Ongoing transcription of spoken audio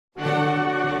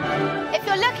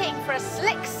you're looking for a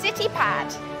slick city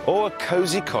pad, Or a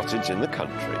cosy cottage in the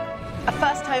country. a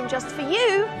first home just for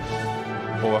you,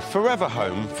 Or a forever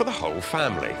home for the whole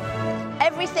family.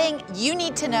 everything you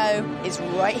need to know is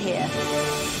right here.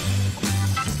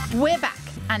 We're back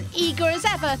and eager as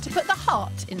ever to put the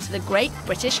heart into the great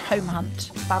British home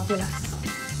hunt. Fabulous.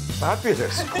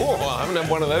 Fabulous. Cool. I haven't had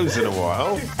one of those in a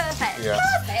while. Perfect. Yeah.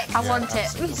 Perfect. I want it.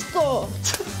 Score.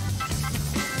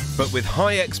 But with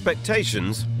high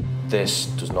expectations, This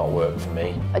does not work for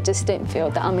me. I just don't feel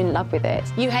that I'm in love with it.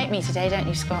 You hate me today, don't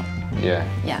you, Scott? Yeah.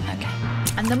 Yeah, OK.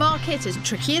 And the market as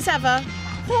tricky as ever.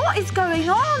 What is going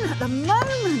on at the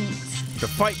moment? the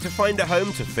fight to find a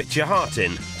home to fit your heart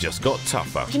in just got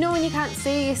tougher. Do you know when you can't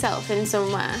see yourself in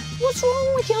somewhere? What's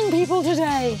wrong with young people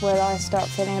today? Will I start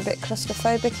feeling a bit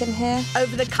claustrophobic in here?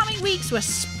 Over the coming weeks, we're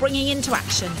springing into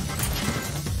action.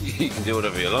 You can do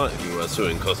whatever you like if you wear a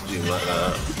swimming costume like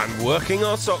that. And working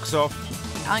our socks off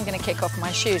I'm going to kick off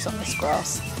my shoes on this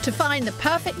grass. To find the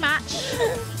perfect match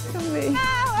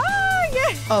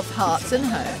of hearts and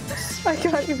homes. I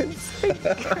can't even speak.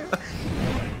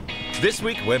 This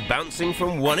week, we're bouncing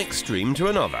from one extreme to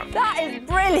another. That is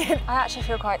brilliant. I actually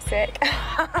feel quite sick.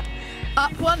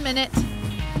 Up 1 minute,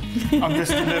 I'm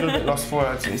just a little bit lost for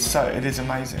words. It is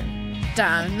amazing.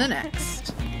 down the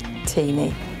next.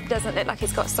 Teeny. Doesn't look like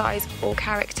it's got size or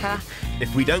character.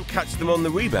 If we don't catch them on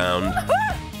the rebound,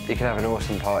 You could have an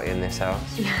awesome party in this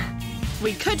house.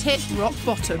 We could hit rock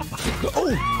bottom.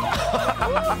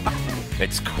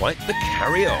 it's quite the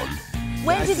carry-on.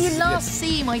 Where did you last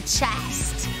see my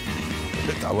chest?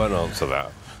 I won't answer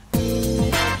that.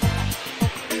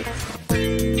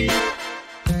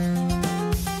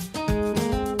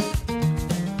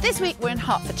 This week we're in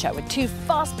Hertfordshire with two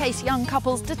fast-paced young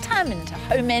couples determined to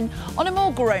home in on a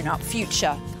more grown-up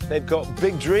future. They've got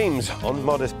big dreams on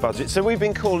modest budgets, so we've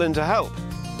been called in to help.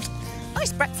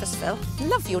 Nice breakfast, Phil.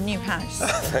 Love your new house.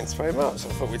 Thanks very much. I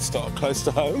thought we'd start close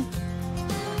to home.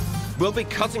 We'll be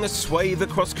cutting a swathe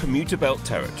across commuter belt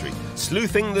territory,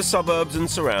 sleuthing the suburbs and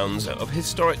surrounds of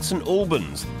historic St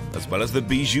Albans, as well as the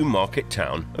bijou market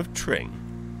town of Tring.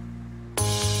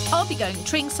 I'll be going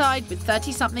Tringside with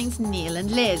 30-somethings Neil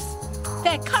and Liz.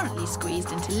 They're currently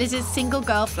squeezed into Liz's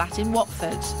single-girl flat in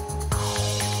Watford.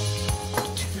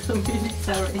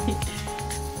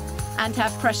 And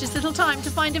have precious little time to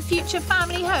find a future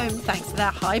family home thanks to their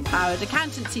high-powered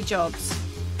accountancy jobs.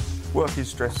 Work is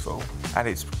stressful and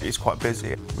it's quite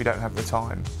busy. We don't have the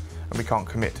time and we can't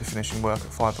commit to finishing work at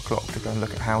 5 o'clock to go and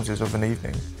look at houses of an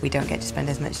evening. We don't get to spend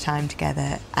as much time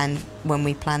together, and when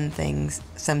we plan things,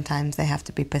 sometimes they have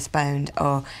to be postponed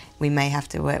or we may have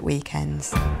to work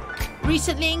weekends.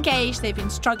 Recently engaged, they've been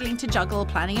struggling to juggle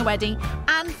planning a wedding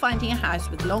and finding a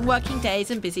house with long working days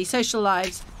and busy social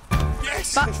lives.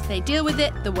 Yes! But they deal with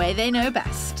it the way they know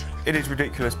best. It is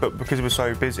ridiculous, but because we're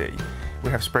so busy, we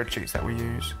have spreadsheets that we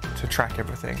use to track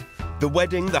everything. The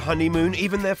wedding, the honeymoon,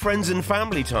 even their friends and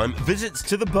family time, visits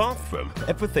to the bathroom.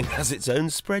 Everything has its own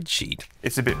spreadsheet.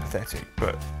 It's a bit pathetic,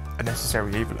 but a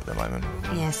necessary evil at the moment.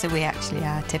 Yeah, so we actually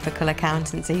are typical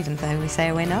accountants, even though we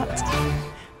say we're not.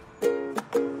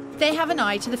 They have an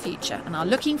eye to the future and are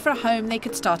looking for a home they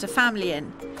could start a family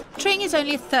in. Tring is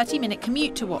only a 30-minute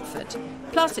commute to Watford.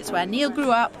 Plus, it's where Neil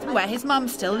grew up and where his mum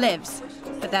still lives.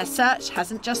 But their search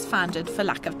hasn't just foundered for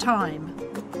lack of time.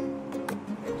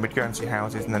 We'd go and see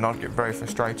houses and then I'd get very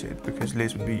frustrated because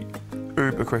Liz would be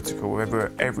uber critical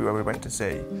everywhere we went to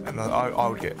see. And I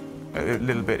would get a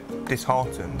little bit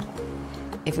disheartened.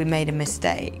 If we made a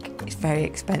mistake, it's very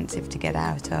expensive to get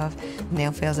out of.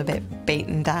 Neil feels a bit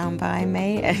beaten down by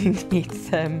me and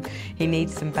he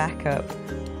needs some backup.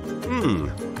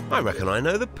 I reckon I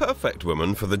know the perfect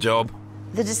woman for the job.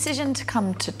 The decision to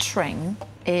come to Tring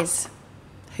is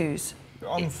whose?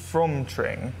 I'm from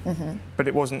Tring, but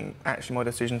it wasn't actually my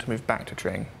decision to move back to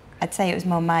Tring. I'd say it was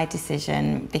more my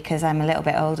decision because I'm a little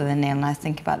bit older than Neil and I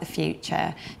think about the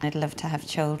future. I'd love to have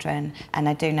children and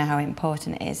I do know how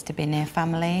important it is to be near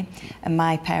family. And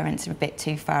my parents are a bit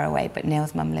too far away, but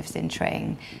Neil's mum lives in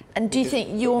Tring. And do you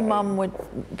think your mum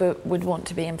would want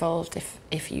to be involved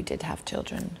if you did have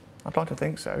children? I'd like to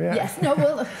think so, yeah. Yes, no,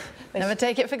 we'll never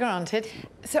take it for granted.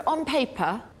 So on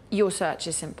paper, your search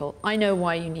is simple. I know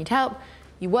why you need help.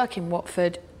 You work in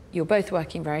Watford. You're both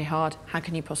working very hard. How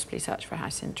can you possibly search for a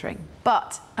house in Tring?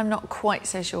 But I'm not quite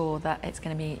so sure that it's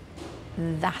going to be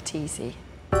that easy.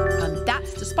 And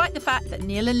that's despite the fact that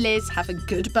Neil and Liz have a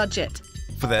good budget.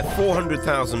 For their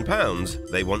 £400,000,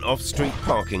 they want off-street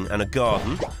parking and a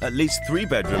garden, at least 3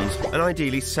 bedrooms, and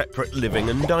ideally separate living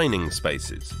and dining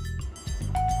spaces.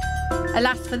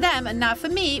 Alas for them, and now for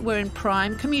me, we're in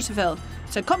prime Commuterville,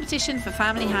 so competition for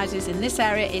family houses in this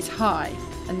area is high.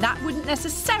 and that wouldn't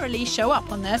necessarily show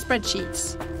up on their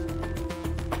spreadsheets.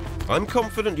 I'm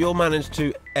confident you'll manage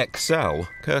to excel,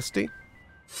 Kirstie.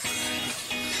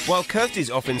 While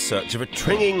Kirstie's off in search of a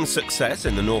tringing success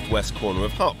in the northwest corner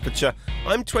of Hertfordshire,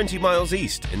 I'm 20 miles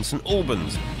east in St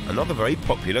Albans, another very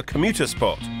popular commuter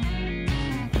spot.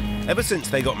 Ever since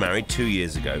they got married 2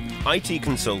 years ago, IT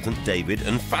consultant David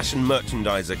and fashion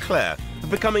merchandiser Claire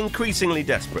have become increasingly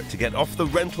desperate to get off the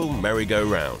rental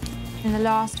merry-go-round. In the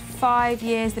last 5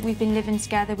 years that we've been living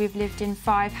together, we've lived in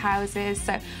 5 houses,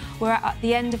 so we're at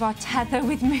the end of our tether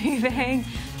with moving.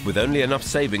 With only enough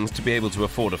savings to be able to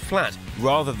afford a flat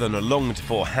rather than a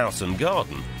longed-for house and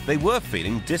garden, they were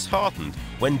feeling disheartened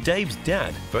when Dave's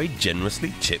dad very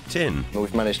generously chipped in.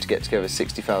 We've managed to get together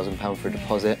 £60,000 for a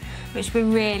deposit. Which we're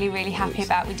really, really happy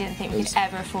about. We didn't think we could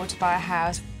ever afford to buy a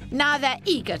house. Now they're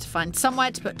eager to find somewhere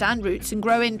to put down roots and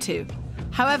grow into.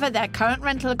 However, their current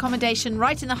rental accommodation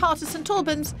right in the heart of St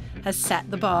Albans has set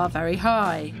the bar very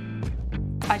high.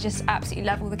 I just absolutely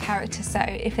love all the characters, so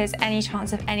if there's any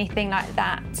chance of anything like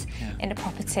that in a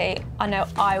property, I know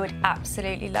I would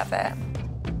absolutely love it.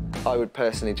 I would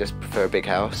personally just prefer a big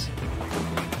house.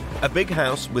 A big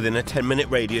house within a 10-minute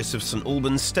radius of St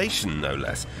Albans station, no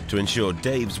less, to ensure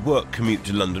Dave's work commute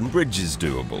to London Bridge is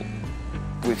doable.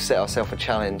 We've set ourselves a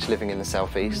challenge living in the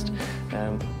southeast,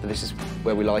 but this is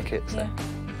where we like it. So. Yeah.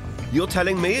 You're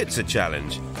telling me it's a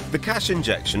challenge? The cash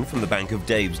injection from the bank of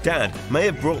Dave's dad may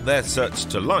have brought their search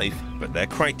to life, but their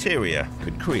criteria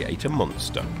could create a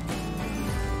monster.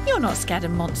 You're not scared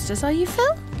of monsters, are you,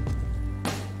 Phil?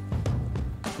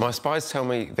 My spies tell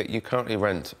me that you currently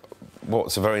rent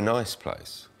what's a very nice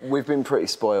place. We've been pretty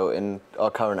spoiled in our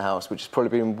current house, which has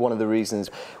probably been one of the reasons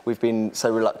we've been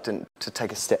so reluctant to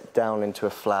take a step down into a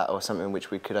flat or something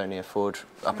which we could only afford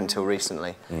up until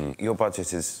recently. Your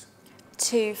budget is?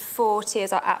 240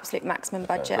 is our absolute maximum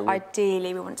budget.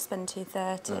 Ideally, we want to spend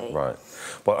 230. Right.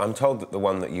 Well, I'm told that the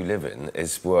one that you live in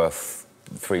is worth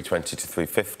 320 to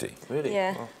 350. Really?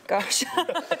 Yeah. Oh. Gosh,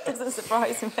 doesn't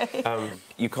surprise me.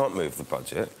 You can't move the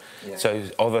budget, so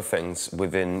other things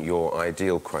within your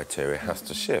ideal criteria has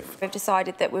to shift. We've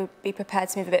decided that we'll be prepared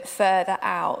to move a bit further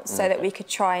out so that we could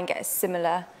try and get a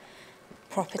similar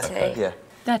property. Okay. Yeah.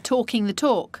 They're talking the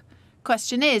talk.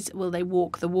 Question is, will they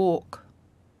walk the walk?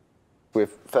 We're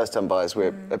first-time buyers,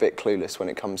 we're a bit clueless when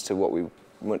it comes to what we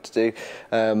want to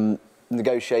do.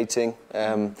 Negotiating,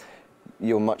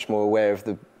 you're much more aware of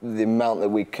the amount that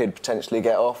we could potentially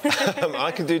get off.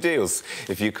 I can do deals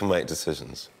if you can make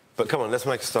decisions. But come on, let's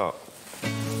make a start.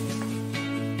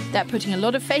 They're putting a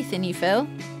lot of faith in you, Phil.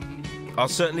 I'll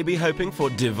certainly be hoping for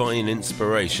divine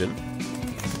inspiration.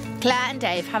 Claire and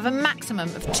Dave have a maximum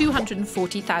of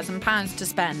 £240,000 to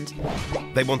spend.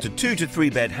 They want a 2 to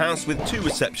 3 bed house with 2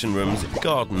 reception rooms,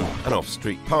 garden and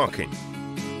off-street parking.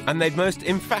 And they'd most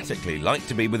emphatically like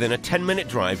to be within a 10-minute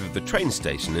drive of the train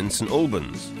station in St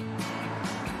Albans.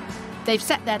 They've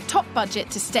set their top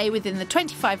budget to stay within the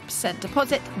 25%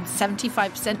 deposit and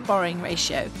 75% borrowing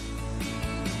ratio.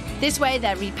 This way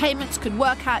their repayments could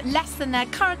work out less than their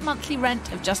current monthly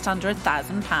rent of just under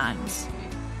 £1,000.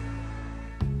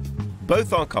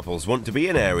 Both our couples want to be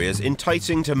in areas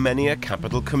enticing to many a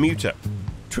capital commuter.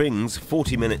 Tring's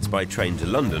 40 minutes by train to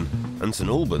London and St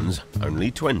Albans only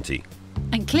 20.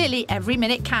 And clearly every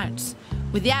minute counts,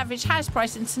 with the average house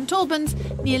price in St Albans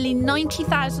nearly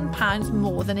 £90,000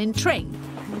 more than in Tring,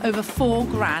 over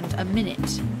 £4,000 a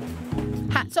minute.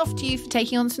 Hats off to you for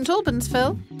taking on St Albans,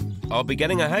 Phil. I'll be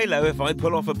getting a halo if I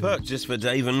pull off a purchase for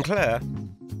Dave and Claire.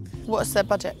 What's their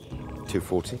budget?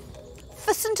 240.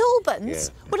 For St Albans?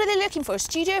 Yeah. What are they looking for, a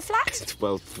studio flat?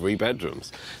 Well, 3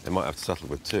 bedrooms. They might have to settle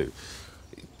with 2.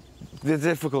 The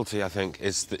difficulty, I think,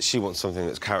 is that she wants something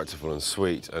that's characterful and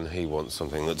sweet, and he wants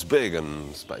something that's big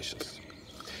and spacious.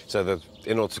 So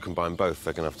in order to combine both,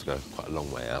 they're going to have to go quite a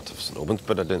long way out of St Albans,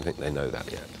 but I don't think they know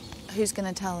that yet. Who's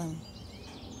going to tell them?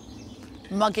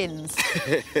 Muggins.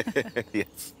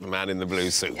 Yes, the man in the blue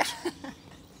suit.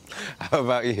 How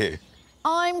about you?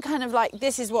 I'm kind of like,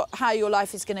 this is how your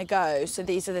life is going to go, so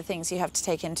these are the things you have to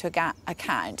take into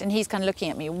account. And he's kind of looking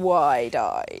at me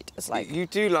wide-eyed. It's like... You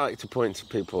do like to point to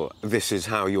people, this is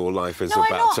how your life is no,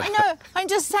 about to... No, I'm not. I'm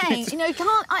just saying, you know,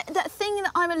 that thing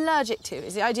that I'm allergic to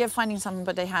is the idea of finding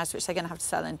somebody's house which they're going to have to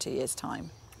sell in 2 years' time.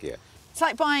 Yeah. It's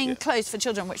like buying clothes for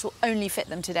children which will only fit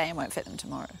them today and won't fit them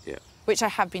tomorrow. Yeah. Which I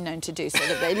have been known to do so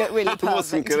that they look really perfect. I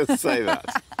wasn't going to say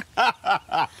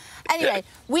that. Anyway,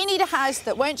 we need a house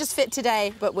that won't just fit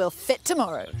today, but will fit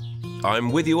tomorrow.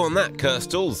 I'm with you on that,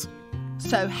 Kirstles.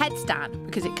 So heads down,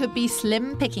 because it could be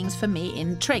slim pickings for me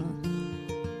in Tring.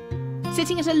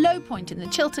 Sitting at a low point in the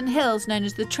Chiltern Hills known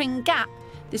as the Tring Gap,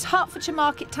 This Hertfordshire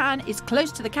market town is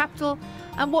close to the capital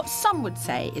and what some would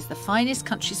say is the finest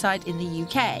countryside in the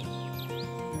UK.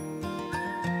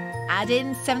 Add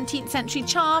in 17th century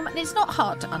charm and it's not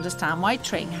hard to understand why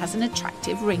Tring has an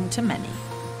attractive ring to many.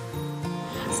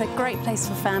 It's a great place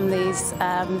for families,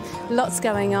 lots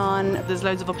going on. There's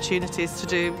loads of opportunities to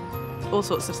do all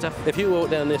sorts of stuff. If you walk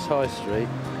down this high street,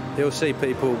 you'll see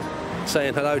people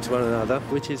saying hello to one another,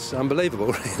 which is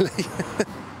unbelievable, really.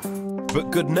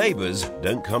 But good neighbours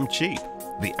don't come cheap.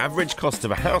 The average cost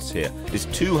of a house here is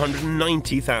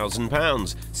 £290,000,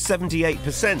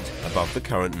 78% above the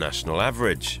current national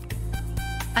average.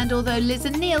 And although Liz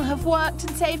and Neil have worked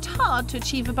and saved hard to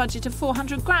achieve a budget of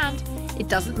 400 grand, it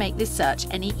doesn't make this search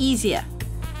any easier.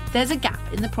 There's a gap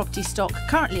in the property stock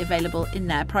currently available in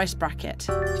their price bracket.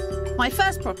 My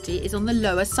first property is on the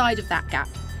lower side of that gap.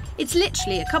 It's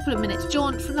literally a couple of minutes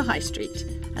jaunt from the high street,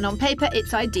 and on paper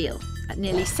it's ideal. At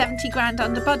nearly 70 grand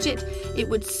under budget, it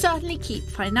would certainly keep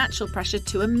financial pressure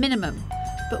to a minimum.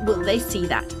 But will they see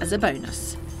that as a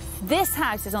bonus? This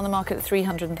house is on the market at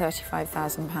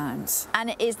 £335,000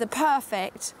 and it is the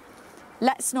perfect,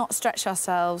 let's not stretch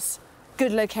ourselves,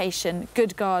 good location,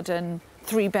 good garden,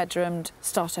 3-bedroomed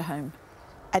starter home.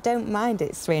 I don't mind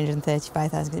it's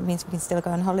 335,000 because it means we can still go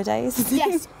on holidays.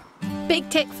 Yes. Big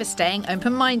tick for staying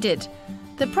open-minded.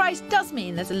 The price does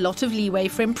mean there's a lot of leeway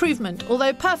for improvement.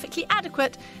 Although perfectly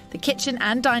adequate, the kitchen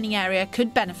and dining area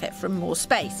could benefit from more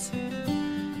space.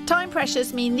 Time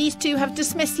pressures mean these two have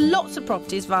dismissed lots of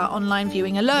properties via online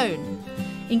viewing alone,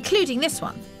 including this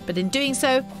one. But in doing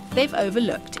so, they've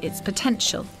overlooked its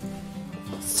potential.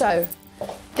 So,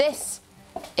 this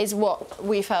is what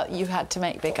we felt you had to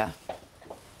make bigger.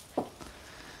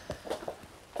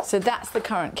 So that's the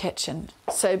current kitchen.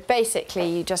 So basically,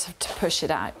 you just have to push it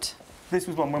out. This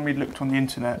was one when we looked on the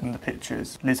internet and the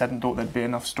pictures, Liz hadn't thought there'd be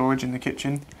enough storage in the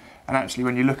kitchen. And actually,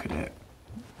 when you look at it,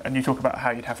 and you talk about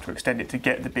how you'd have to extend it to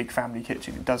get the big family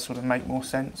kitchen, it does sort of make more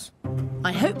sense.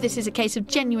 I hope this is a case of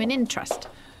genuine interest,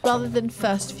 rather than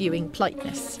first viewing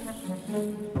politeness.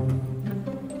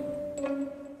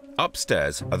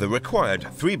 Upstairs are the required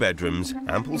 3 bedrooms,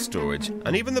 ample storage,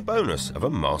 and even the bonus of a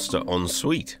master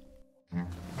ensuite.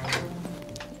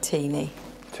 Teeny.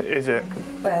 Is it?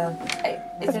 Well,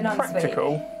 it's an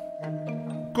practical.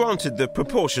 Granted, the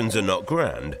proportions are not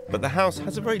grand, but the house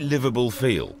has a very livable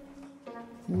feel.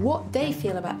 What they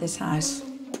feel about this house,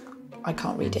 I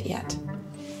can't read it yet.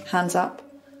 Hands up,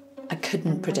 I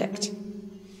couldn't predict.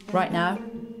 Right now,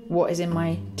 what is in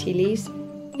my tea leaves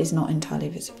is not entirely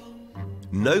visible.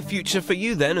 No future for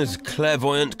you then as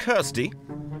clairvoyant Kirstie?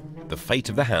 The fate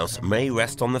of the house may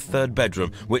rest on the 3rd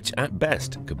bedroom, which at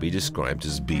best could be described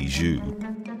as bijou.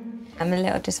 I'm a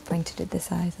little disappointed at the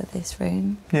size of this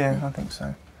room. Yeah, I think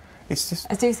so. It's just...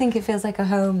 I do think it feels like a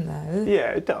home, though.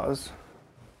 Yeah, it does.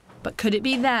 But could it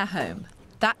be their home?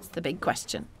 That's the big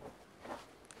question.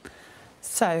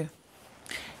 So,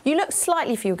 you looked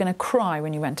slightly as if you were going to cry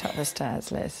when you went up the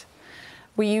stairs, Liz.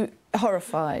 Were you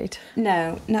horrified?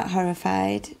 No, not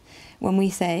horrified. When we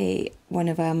say one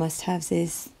of our must-haves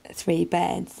is 3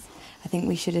 beds, I think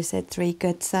we should have said 3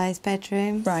 good-sized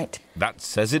bedrooms. Right. That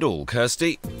says it all,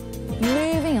 Kirstie.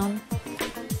 Moving on.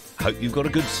 Hope you've got a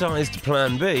good-sized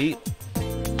plan B.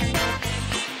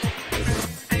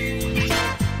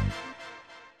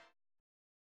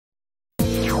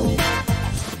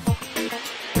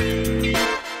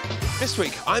 This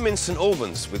week, I'm in St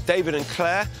Albans with David and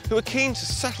Claire, who are keen to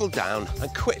settle down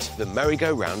and quit the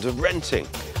merry-go-round of renting.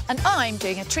 And I'm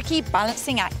doing a tricky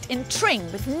balancing act in Tring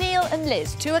with Neil and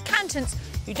Liz, 2 accountants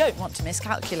who don't want to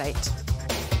miscalculate.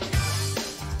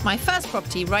 My first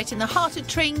property right in the heart of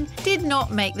Tring did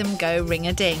not make them go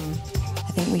ring-a-ding.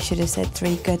 I think we should have said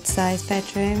 3 good-sized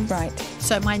bedrooms. Right.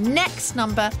 So my next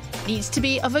number needs to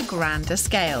be of a grander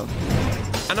scale.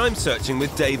 And I'm searching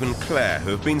with Dave and Claire,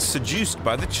 who have been seduced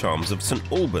by the charms of St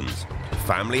Albans.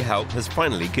 Family help has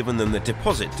finally given them the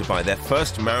deposit to buy their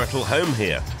first marital home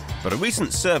here. But a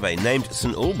recent survey named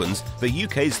St Albans the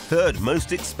UK's 3rd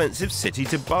most expensive city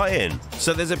to buy in.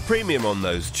 So there's a premium on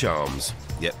those charms.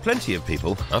 Yet plenty of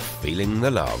people are feeling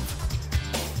the love.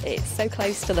 It's so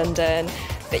close to London,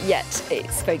 but yet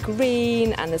it's very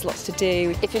green and there's lots to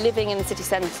do. If you're living in the city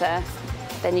centre,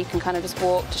 then you can kind of just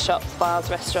walk to shops,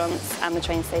 bars, restaurants and the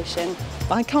train station.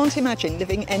 I can't imagine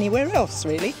living anywhere else,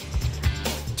 really.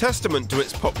 Testament to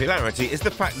its popularity is the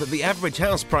fact that the average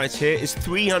house price here is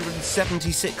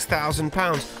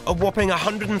 £376,000, a whopping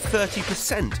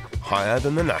 130% higher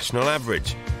than the national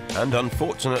average. And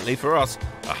unfortunately for us,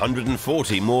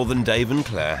 140 more than Dave and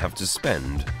Claire have to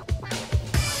spend.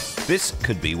 This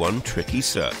could be one tricky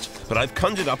search, but I've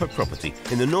conjured up a property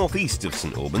in the northeast of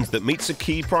St Albans that meets a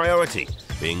key priority.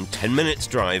 being 10 minutes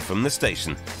drive from the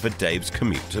station for Dave's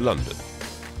commute to London.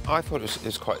 I thought it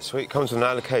was quite sweet. It comes with an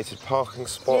allocated parking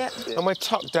spot. Yeah. And we're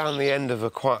tucked down the end of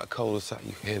quite a cul-de-sac.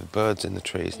 You can hear the birds in the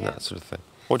trees and that sort of thing.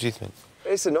 What do you think?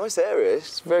 It's a nice area.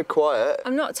 It's very quiet.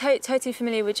 I'm not totally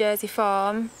familiar with Jersey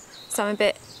Farm, so I'm a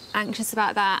bit anxious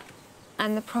about that.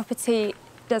 And the property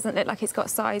doesn't look like it's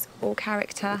got size or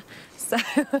character, so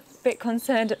a bit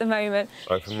concerned at the moment.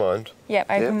 Open mind? Yep,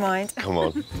 open mind. Come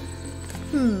on.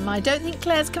 I don't think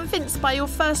Claire's convinced by your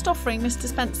first offering, Mr.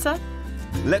 Spencer.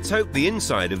 Let's hope the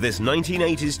inside of this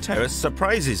 1980s terrace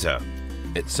surprises her.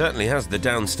 It certainly has the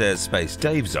downstairs space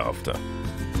Dave's after.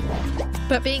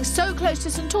 But being so close to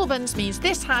St Albans means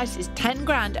this house is 10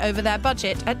 grand over their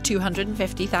budget at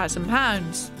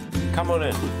 £250,000. Come on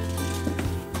in.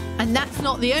 And that's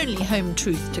not the only home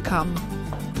truth to come.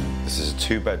 This is a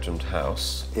two-bedroomed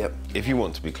house. Yep. If you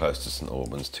want to be close to St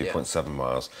Albans, 2.7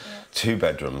 miles, 2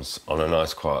 bedrooms on a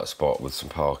nice quiet spot with some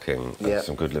parking and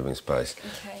some good living space.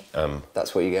 Okay.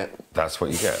 That's what you get. That's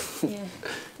what you get. Yeah.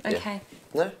 Okay.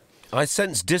 No? I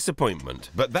sense disappointment,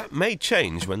 but that may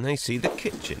change when they see the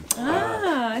kitchen.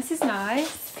 Ah, this is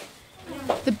nice.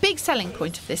 The big selling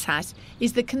point of this house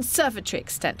is the conservatory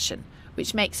extension,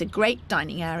 which makes a great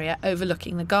dining area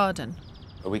overlooking the garden.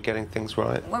 Are we getting things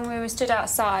right? When we were stood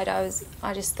outside, I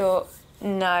just thought,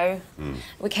 no.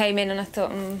 We came in and I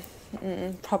thought,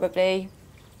 probably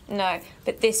no.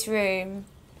 But this room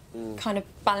kind of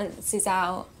balances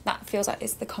out. That feels like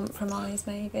it's the compromise,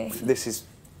 maybe. This is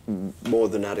more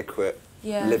than adequate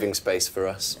living space for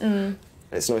us.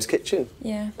 It's a nice kitchen.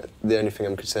 Yeah. The only thing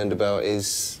I'm concerned about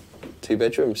is 2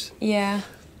 bedrooms. Yeah.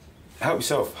 Help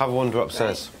yourself. Have a wander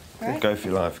upstairs. Right. Go for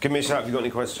your life. Give me a shout if you've got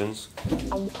any questions.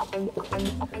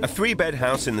 A 3-bed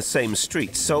house in the same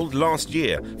street sold last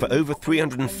year for over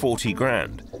 340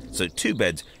 grand. So 2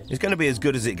 beds is going to be as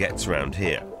good as it gets around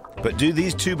here. But do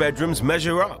these 2 bedrooms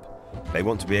measure up? They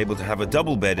want to be able to have a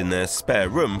double bed in their spare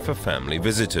room for family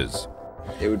visitors.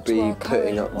 It would be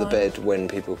putting up the bed when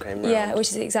people came round. Yeah,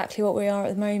 which is exactly what we are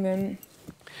at the moment.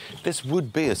 This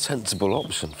would be a sensible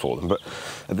option for them, but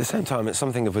at the same time, it's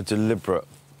something of a deliberate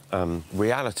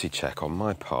reality check on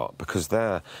my part, because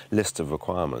their list of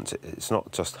requirements, it's not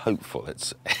just hopeful,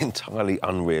 it's entirely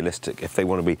unrealistic if they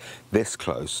want to be this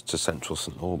close to central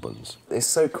St Albans. It's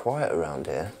so quiet around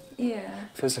here. Yeah.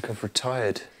 Feels like I've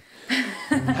retired.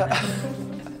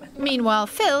 Meanwhile,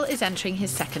 Phil is entering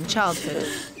his second childhood.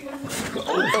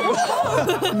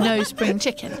 No spring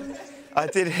chicken. I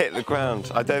did hit the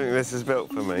ground. I don't think this is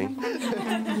built for me.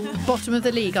 Bottom of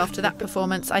the league after that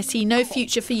performance. I see no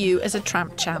future for you as a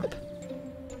tramp champ.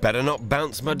 Better not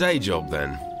bounce my day job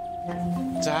then.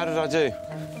 So how did I do?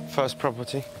 First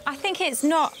property? I think it's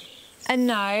not a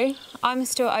no. I'm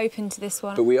still open to this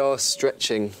one. But we are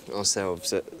stretching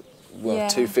ourselves at, well,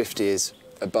 250 is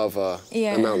above our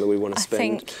amount that we want to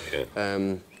spend.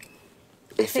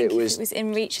 If it was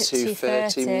in reach at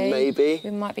 230, maybe.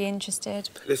 We might be interested.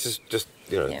 This is just,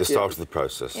 you know, the start of the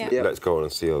process. Yeah. Let's go on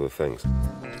and see other things.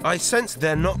 I sense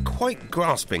they're not quite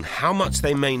grasping how much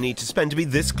they may need to spend to be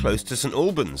this close to St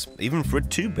Albans, even for a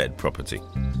 2-bed property.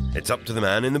 It's up to the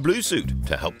man in the blue suit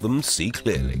to help them see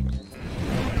clearly.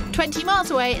 20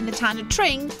 miles away in the town of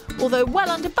Tring, although well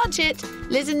under budget,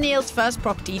 Liz and Neil's first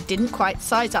property didn't quite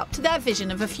size up to their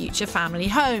vision of a future family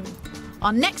home.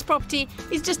 Our next property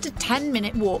is just a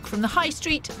 10-minute walk from the high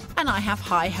street, and I have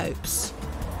high hopes.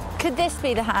 Could this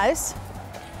be the house?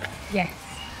 Yes,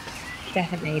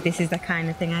 definitely. This is the kind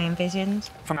of thing I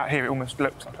envisioned. From out here, it almost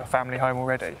looks like a family home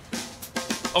already.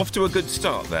 Off to a good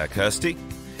start there, Kirstie.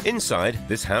 Inside,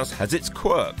 this house has its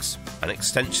quirks. An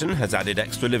extension has added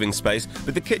extra living space,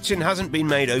 but the kitchen hasn't been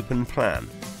made open plan.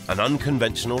 An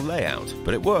unconventional layout,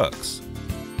 but it works.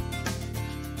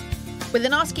 With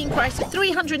an asking price of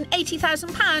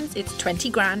 £380,000, it's 20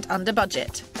 grand under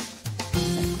budget.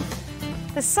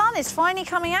 The sun is finally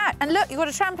coming out. And look, you've got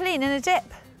a trampoline and a dip.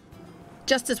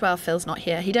 Just as well Phil's not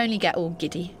here. He'd only get all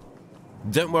giddy.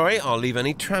 Don't worry, I'll leave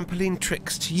any trampoline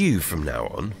tricks to you from now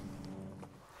on.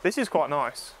 This is quite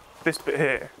nice, this bit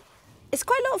here. It's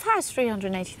quite a lot of house,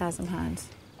 £380,000.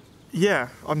 Yeah,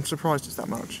 I'm surprised it's that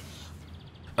much.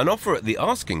 An offer at the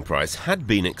asking price had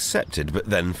been accepted, but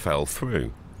then fell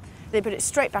through. They put it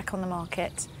straight back on the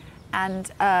market,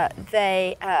 and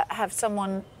they have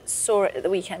someone saw it at the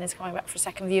weekend, is coming back for a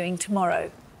second viewing tomorrow.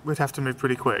 We'd have to move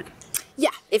pretty quick. Yeah,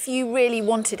 if you really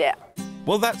wanted it.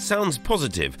 Well, that sounds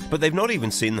positive, but they've not even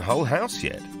seen the whole house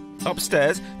yet.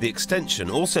 Upstairs, the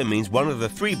extension also means one of the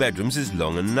 3 bedrooms is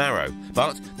long and narrow,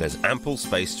 but there's ample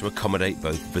space to accommodate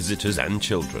both visitors and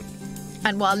children.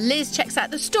 And while Liz checks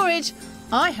out the storage,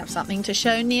 I have something to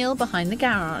show Neil behind the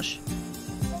garage.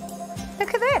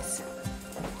 Look at this.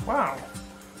 Wow.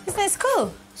 Isn't this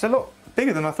cool? It's a lot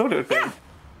bigger than I thought it would be. Yeah.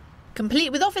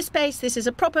 Complete with office space, this is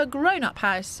a proper grown-up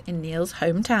house in Neil's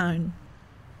hometown.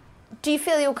 Do you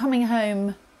feel you're coming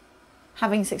home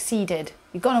having succeeded?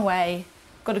 You've gone away,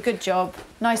 got a good job,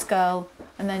 nice girl,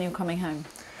 and then you're coming home?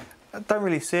 I don't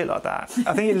really see it like that.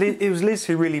 I think it was Liz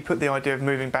who really put the idea of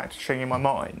moving back to Tring in my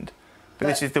mind. But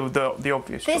this is the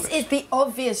obvious choice. This is the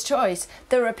obvious choice.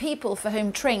 There are people for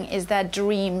whom Tring is their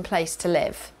dream place to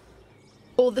live.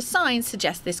 All the signs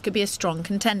suggest this could be a strong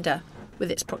contender, with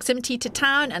its proximity to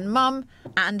town and mum,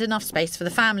 and enough space for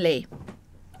the family.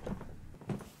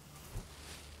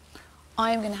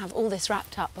 I am going to have all this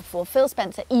wrapped up before Phil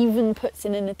Spencer even puts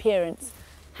in an appearance.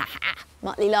 Ha ha,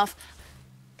 Motley laugh.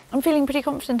 I'm feeling pretty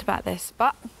confident about this,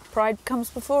 but pride comes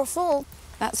before a fall,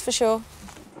 that's for sure.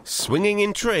 Swinging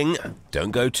in Tring.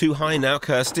 Don't go too high now,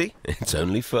 Kirstie. It's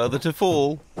only further to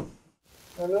fall.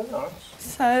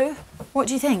 So, what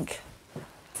do you think?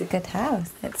 It's a good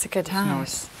house. It's a good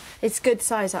house. It's good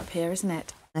size up here, isn't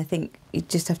it? I think you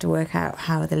just have to work out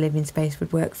how the living space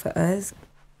would work for us.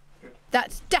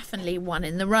 That's definitely one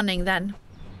in the running then.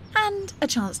 And a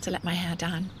chance to let my hair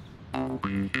down.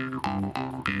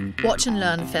 Watch and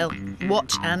learn, Phil.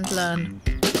 Watch and learn.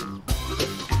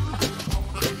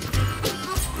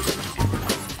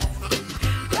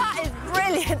 That is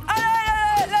brilliant.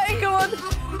 Oh, no, go on.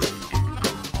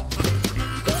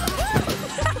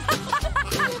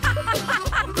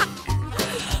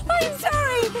 I'm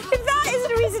sorry. If that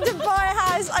isn't a reason to buy a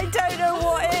house, I don't know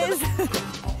what is.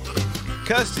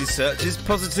 Kirstie's search is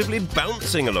positively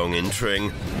bouncing along in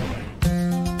Tring.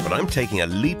 But I'm taking a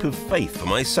leap of faith for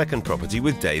my second property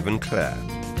with Dave and Claire.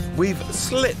 We've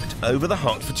slipped over the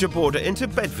Hertfordshire border into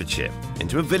Bedfordshire,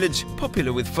 into a village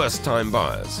popular with first-time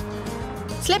buyers.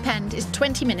 Slip End is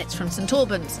 20 minutes from St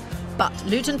Albans, but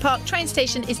Luton Park train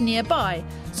station is nearby,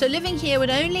 so living here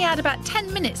would only add about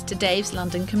 10 minutes to Dave's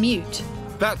London commute.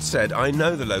 That said, I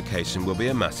know the location will be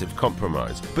a massive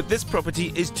compromise, but this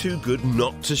property is too good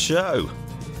not to show.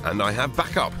 And I have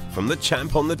backup from the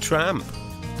champ on the tramp.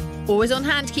 Always on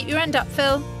hand to keep your end up,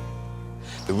 Phil.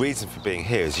 The reason for being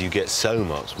here is you get so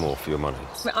much more for your money.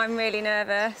 I'm really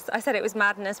nervous. I said it was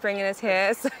madness bringing us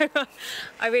here, so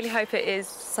I really hope it is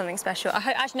something special. I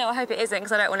hope it isn't,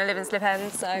 because I don't want to live in Slip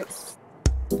End, so...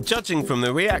 Judging from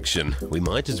the reaction, we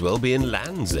might as well be in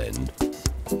Land's End.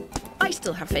 I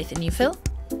still have faith in you, Phil.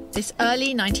 This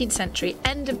early 19th century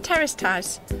end of terraced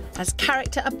house has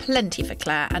character aplenty for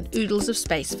Claire and oodles of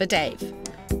space for Dave.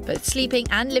 Both sleeping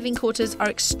and living quarters are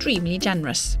extremely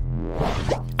generous.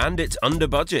 And it's under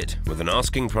budget, with an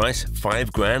asking price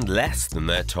 $5,000 less than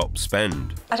their top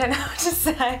spend. I don't know what to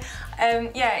say.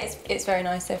 Yeah, it's very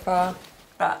nice so far,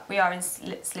 but we are in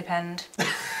Slip End,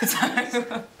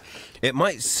 so... It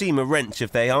might seem a wrench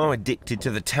if they are addicted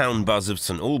to the town buzz of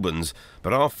St Albans,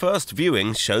 but our first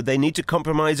viewing showed they need to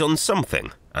compromise on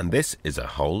something, and this is a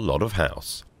whole lot of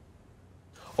house.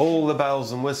 All the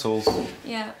bells and whistles.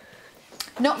 Yeah.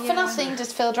 Not for nothing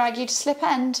does Phil drag you to Slip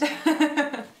End.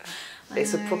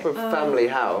 It's a proper family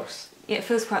house. Yeah, it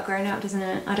feels quite grown up, doesn't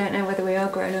it? I don't know whether we are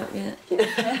grown up yet.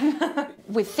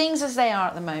 With things as they are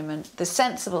at the moment, the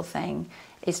sensible thing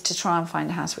is to try and find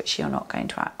a house which you're not going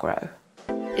to outgrow.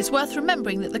 It's worth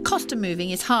remembering that the cost of moving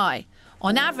is high.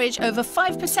 On average, over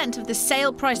 5% of the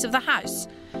sale price of the house.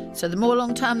 So the more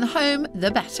long-term the home,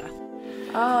 the better.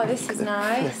 Oh, this is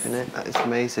nice. Flipping it, that is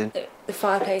amazing. The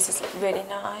fireplace is really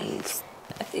nice.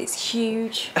 It's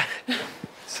huge.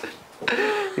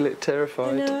 You look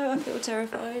terrified. I know, I feel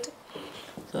terrified.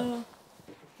 Oh.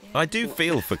 I do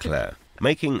feel for Claire.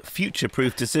 Making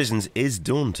future-proof decisions is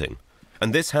daunting.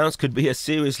 And this house could be a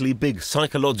seriously big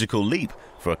psychological leap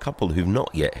for a couple who've not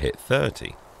yet hit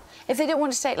 30. If they don't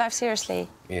want to take life seriously,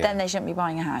 Yeah. then they shouldn't be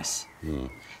buying a house.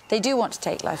 They do want to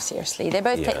take life seriously. They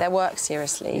both take their work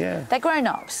seriously. Yeah. They're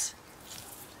grown-ups.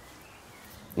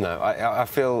 No, I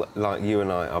feel like you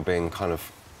and I are being kind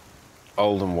of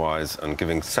old and wise and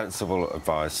giving sensible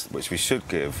advice, which we should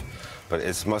give, but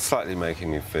it's slightly making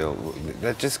me feel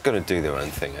they're just going to do their own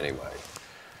thing anyway.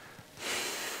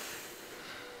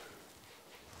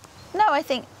 No, I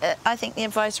think the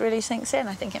advice really sinks in.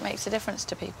 I think it makes a difference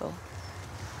to people.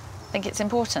 I think it's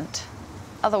important.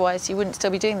 Otherwise, you wouldn't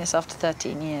still be doing this after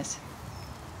 13 years.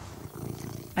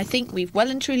 I think we've well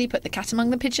and truly put the cat among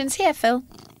the pigeons here, Phil.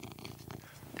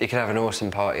 You could have an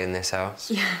awesome party in this house.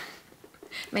 Yeah.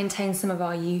 Maintain some of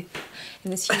our youth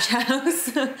in this huge house.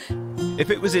 If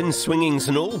it was in swinging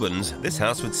St Albans, this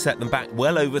house would set them back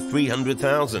well over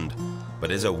 $300,000. But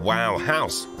is a wow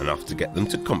house enough to get them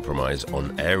to compromise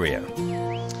on area.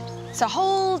 It's a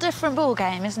whole different ball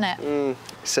game, isn't it? It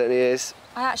certainly is.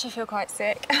 I actually feel quite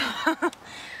sick.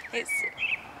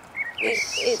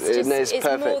 It's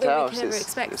perfect more than house. we could ever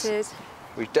expected.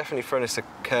 We've definitely thrown us a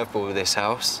curveball with this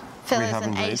house. Phil We is have an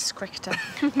indeed. ace cricketer.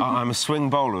 I'm a swing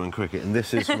bowler in cricket, and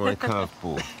this is my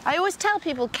curveball. I always tell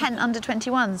people Kent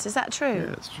under-21s. Is that true? Yeah,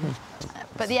 that's true.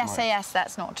 But the SAS,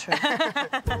 that's not true.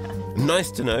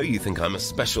 Nice to know you think I'm a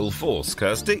special force,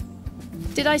 Kirstie.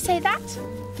 Did I say that?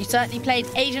 You certainly played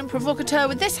Asian provocateur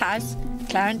with this house.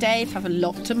 Claire and Dave have a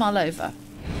lot to mull over.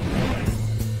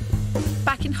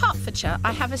 Back in Hertfordshire,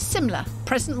 I have a similar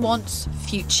present wants,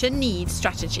 future needs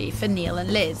strategy for Neil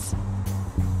and Liz.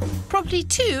 Property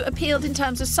 2 appealed in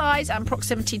terms of size and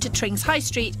proximity to Tring's High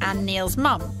Street and Neil's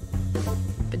mum.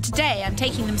 But today I'm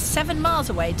taking them 7 miles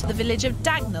away to the village of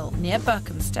Dagnall near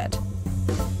Berkhamsted.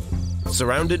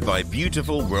 Surrounded by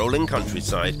beautiful rolling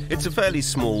countryside, it's a fairly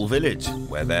small village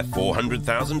where their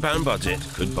 £400,000 budget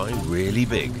could buy really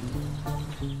big.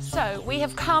 So we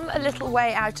have come a little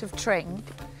way out of Tring,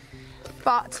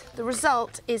 but the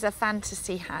result is a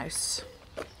fantasy house.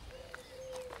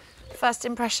 First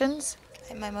impressions?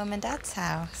 Like my mum and dad's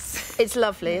house. It's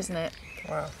lovely, isn't it?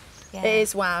 Wow. Yeah. It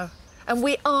is wow. And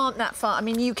we aren't that far. I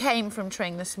mean, you came from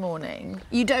Tring this morning.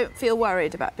 You don't feel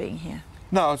worried about being here?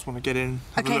 No, I just want to get in.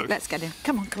 Have a OK, look. let's get in.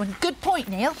 Come on, come on. Good point,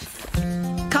 Neil.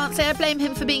 Can't say I blame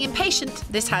him for being impatient.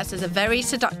 This house is a very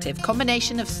seductive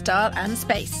combination of style and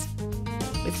space.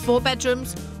 With 4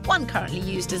 bedrooms, 1 currently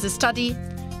used as a study,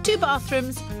 2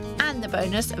 bathrooms, and the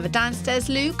bonus of a downstairs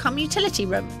loo cum utility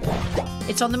room.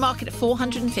 It's on the market at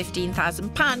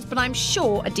 £415,000, but I'm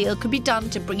sure a deal could be done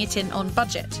to bring it in on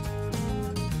budget.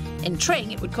 In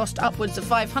Tring, it would cost upwards of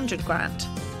 500 grand.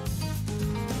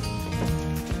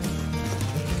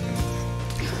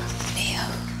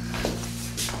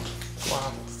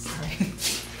 Wow.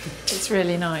 It's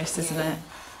really nice, isn't it?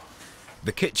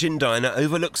 The kitchen diner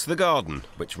overlooks the garden,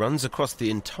 which runs across the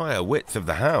entire width of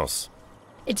the house.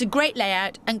 It's a great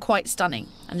layout and quite stunning,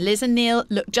 and Liz and Neil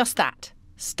look just that,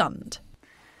 stunned.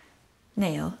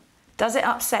 Neil, does it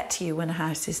upset you when a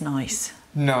house is nice?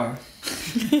 No.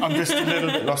 I'm just a little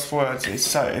bit lost for words.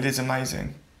 It is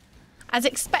amazing. As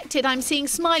expected, I'm seeing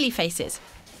smiley faces.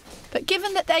 But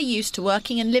given that they're used to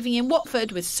working and living in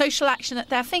Watford with social action at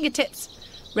their fingertips,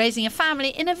 raising a family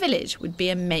in a village would be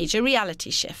a major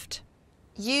reality shift.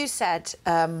 You said,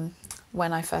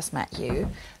 when I first met you,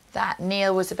 that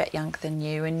Neil was a bit younger than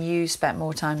you and you spent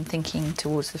more time thinking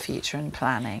towards the future and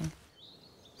planning.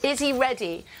 Is he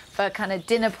ready for a kind of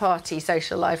dinner party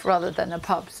social life rather than a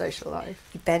pub social life?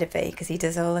 He better be, because he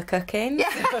does all the cooking.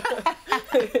 Yeah.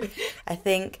 I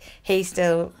think he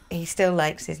still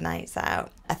likes his nights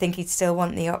out. I think he'd still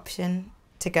want the option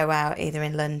to go out either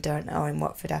in London or in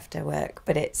Watford after work,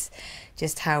 but it's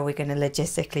just how we're going to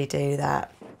logistically do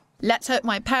that. Let's hope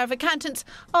my pair of accountants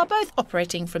are both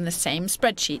operating from the same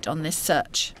spreadsheet on this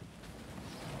search.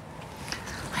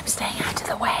 I'm staying out of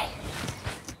the way.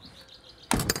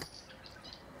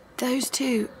 Those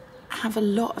two have a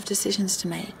lot of decisions to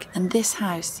make, and this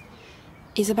house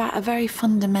is about a very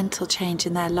fundamental change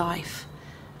in their life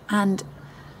and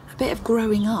a bit of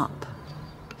growing up.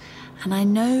 And I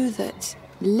know that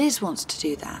Liz wants to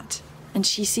do that, and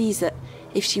she sees that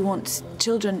if she wants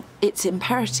children, it's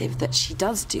imperative that she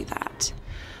does do that.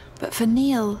 But for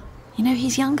Neil, you know,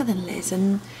 he's younger than Liz,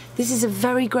 and this is a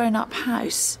very grown-up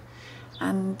house,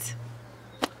 and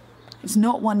it's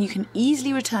not one you can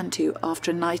easily return to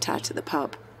after a night out at the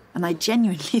pub. And I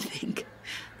genuinely think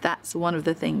that's one of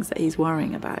the things that he's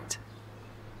worrying about.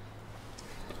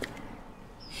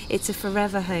 It's a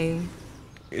forever home.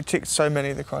 It ticks so many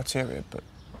of the criteria, but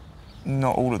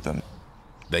not all of them.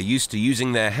 They're used to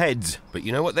using their heads, but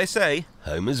you know what they say?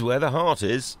 Home is where the heart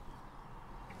is.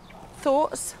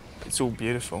 Thoughts? It's all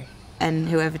beautiful. And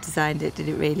whoever designed it did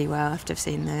it really well after I've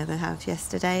seen the other house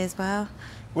yesterday as well.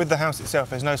 With the house itself,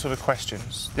 there's no sort of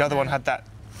questions. The other one had that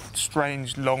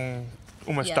strange, long,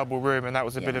 almost double room, and that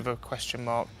was a bit of a question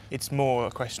mark. It's more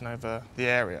a question over the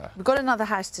area. We've got another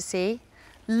house to see.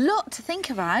 Lot to think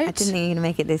about. I didn't think you were going to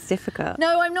make it this difficult.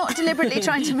 No, I'm not deliberately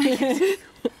trying to make it.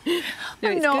 No,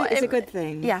 I'm it's not. good. It's a good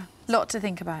thing. Yeah, lot to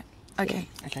think about. OK.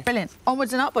 Yeah. Okay. Brilliant.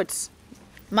 Onwards and upwards.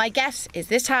 My guess is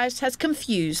this house has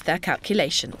confused their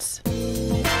calculations.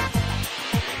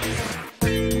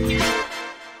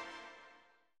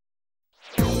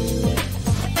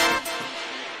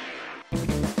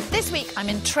 This week I'm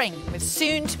in Tring with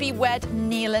soon-to-be wed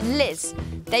Neil and Liz.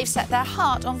 They've set their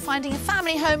heart on finding a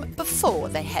family home before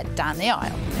they head down the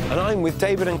aisle. And I'm with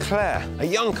David and Claire, a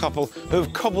young couple who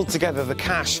have cobbled together the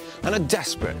cash and are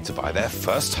desperate to buy their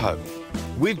first home.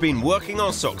 We've been working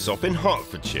our socks off in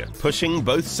Hertfordshire, pushing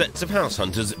both sets of house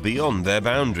hunters beyond their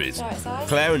boundaries.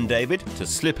 Claire and David to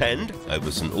Slip End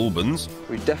over St Albans.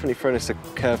 We've definitely thrown us a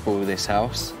curveball with this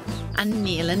house. and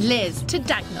Neil and Liz to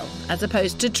Dagnall as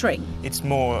opposed to Tring. It's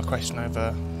more a question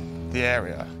over the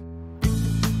area.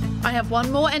 I have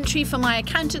one more entry for my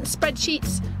accountant's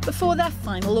spreadsheets before their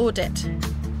final audit.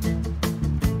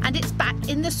 And it's back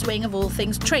in the swing of all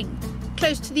things Tring,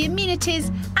 close to the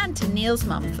amenities and to Neil's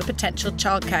mum for potential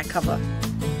childcare cover.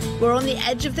 We're on the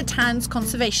edge of the town's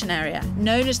conservation area,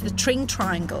 known as the Tring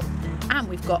Triangle, and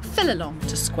we've got Phil along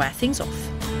to square things off.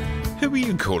 Who are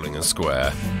you calling a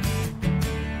square?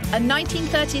 A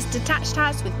 1930s detached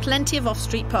house with plenty of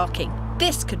off-street parking.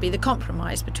 This could be the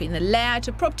compromise between the layout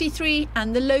of property 3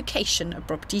 and the location of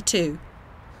property 2.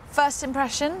 First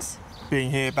impressions? Being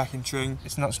here back in Tring,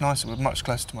 it's much nicer. We're much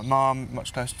closer to my mum,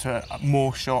 much closer to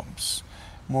more shops,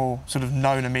 more sort of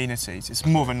known amenities. It's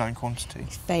more of a known quantity.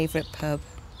 Favourite pub?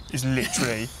 Is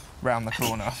literally round the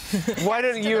corner. Why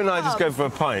don't you and I just go for a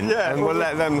pint and we'll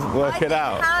let them work it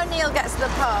out? How Neil gets to the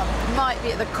pub might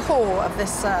be at the core of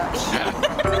this search.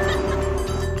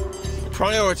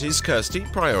 Priorities, Kirstie,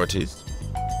 priorities.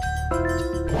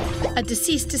 A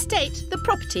deceased estate, the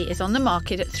property is on the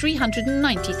market at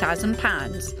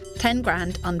 £390,000, 10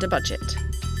 grand under budget.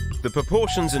 The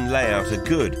proportions and layout are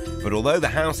good, but although the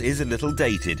house is a little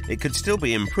dated, it could still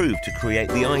be improved to create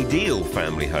the ideal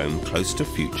family home close to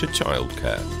future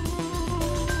childcare.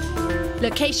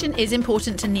 Location is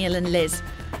important to Neil and Liz,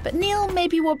 but Neil may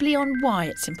be wobbly on why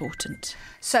it's important.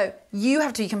 So you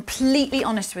have to be completely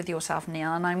honest with yourself,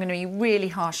 Neil, and I'm going to be really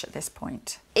harsh at this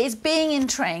point. Is being in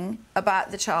Tring about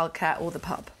the childcare or the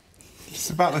pub? It's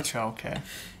about the childcare.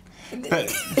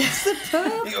 But It's the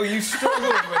pub. You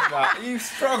struggled with that. You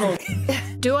struggled.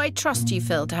 Do I trust you,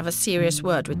 Phil, to have a serious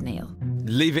word with Neil?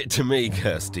 Leave it to me,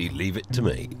 Kirstie, leave it to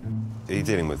me. Are you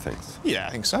dealing with things? yeah,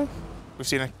 I think so. We've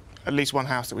seen at least one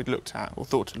house that we'd looked at or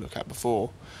thought to look at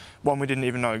before, one we didn't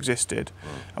even know existed,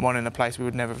 and one in a place we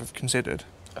would never have considered.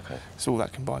 Okay. So all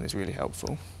that combined is really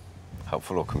helpful.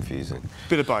 Helpful or confusing?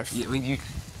 Bit of both.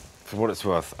 For what it's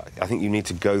worth, I think you need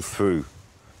to go through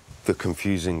the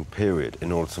confusing period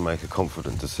in order to make a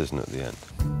confident decision at the end.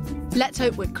 Let's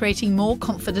hope we're creating more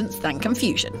confidence than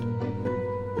confusion.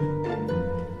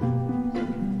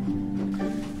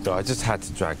 So I just had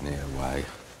to drag Nia away.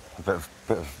 A bit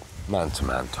of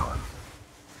man-to-man time.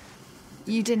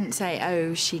 You didn't say,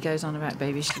 oh, she goes on about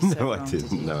baby, she's so No, I wrong, didn't.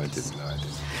 did you? No, I didn't.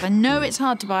 I know it's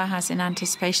hard to buy a house in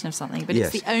anticipation of something, but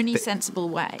Yes, it's the only but sensible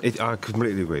way. I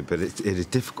completely agree, but it is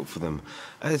difficult for them.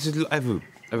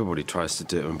 Everybody tries to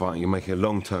do it, and you're making a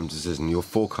long-term decision. You're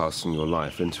forecasting your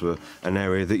life into an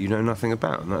area that you know nothing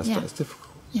about, and that's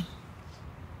difficult. Yeah.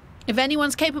 If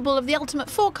anyone's capable of the ultimate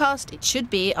forecast, it should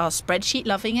be our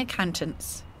spreadsheet-loving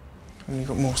accountants. And you've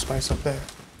got more space up there.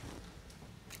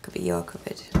 Could be your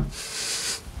cupboard.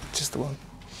 Just the one.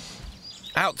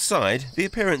 Outside, the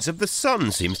appearance of the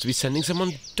sun seems to be sending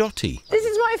someone dotty. This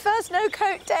is my first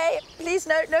no-coat day. Please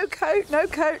note, no coat, no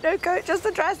coat, no coat, just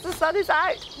the dress, the sun is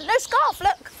out. No scarf,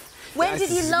 look. When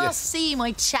did you last see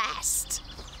my chest?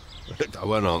 I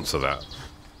won't answer that.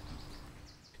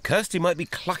 Kirstie might be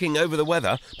clucking over the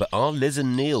weather, but are Liz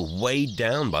and Neil weighed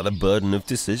down by the burden of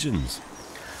decisions?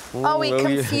 Are we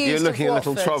confused You're looking a of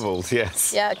little Watford? troubled,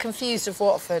 yes. Yeah, confused of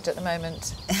Watford at the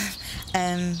moment.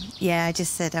 Yeah, I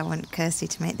just said I want Kirstie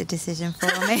to make the decision for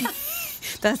me.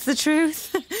 That's the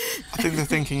truth. I think the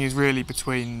thinking is really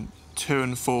between 2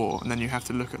 and 4, and then you have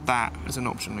to look at that as an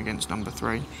option against number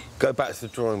 3. Go back to the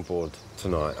drawing board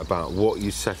tonight about what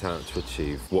you set out to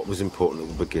achieve, what was important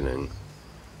at the beginning,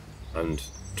 and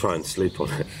try and sleep on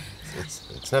it.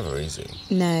 It's never easy.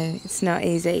 No, it's not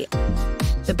easy.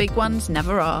 The big ones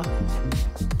never are.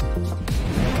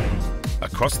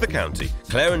 Across the county,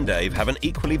 Claire and Dave have an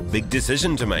equally big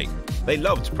decision to make. They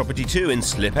loved property 2 in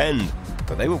Slip End,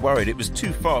 but they were worried it was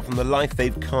too far from the life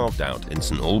they've carved out in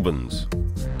St Albans.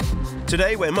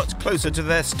 Today we're much closer to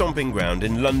their stomping ground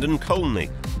in London Colney,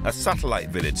 a satellite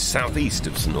village southeast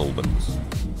of St Albans.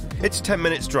 It's 10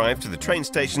 minutes drive to the train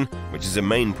station, which is a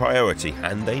main priority,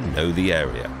 and they know the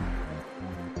area.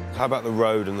 How about the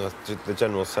road and the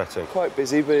general setting? Quite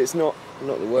busy, but it's not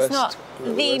the worst. It's not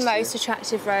the most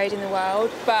attractive road in the world,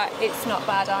 but it's not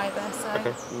bad either, so...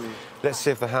 Okay. Let's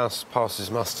see if the house passes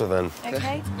muster then.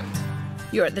 Okay.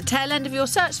 You're at the tail end of your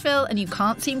search, Phil, and you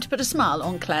can't seem to put a smile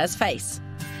on Claire's face.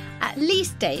 At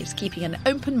least Dave's keeping an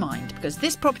open mind, because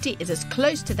this property is as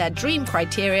close to their dream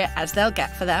criteria as they'll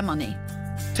get for their money.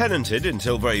 Tenanted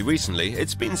until very recently,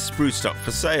 it's been spruced up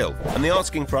for sale, and the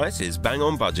asking price is bang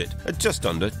on budget at just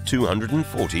under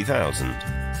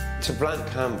 $240,000. It's a blank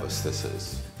canvas, this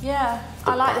is. Yeah,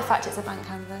 I like the fact it's a blank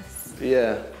canvas.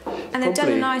 Yeah. And they've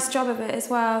done a nice job of it as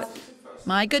well.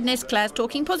 My goodness, Claire's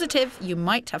talking positive. You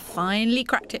might have finally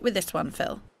cracked it with this one,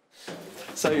 Phil.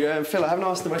 So, Phil, I haven't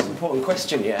asked the most important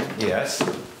question yet. Yes?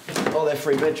 Are there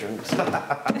 3 bedrooms?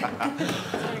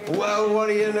 Well, what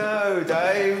do you know,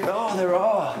 Dave? Oh, there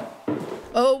are.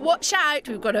 Oh, watch out,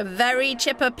 we've got a very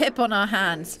chipper Pip on our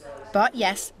hands. But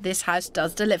yes, this house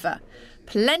does deliver.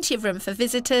 Plenty of room for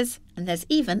visitors, and there's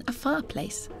even a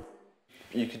fireplace.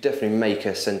 You could definitely make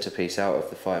a centrepiece out of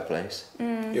the fireplace.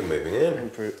 You're moving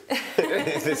in.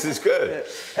 This is good.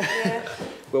 Yeah.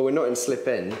 Well, we're not in Slip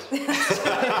End.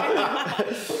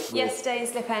 Yesterday in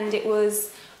Slip End, it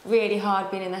was really hard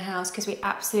being in the house because we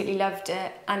absolutely loved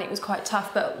it and it was quite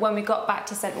tough, but when we got back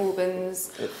to St Albans,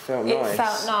 it felt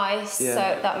nice. So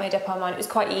that made up our mind. It was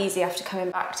quite easy after coming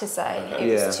back to say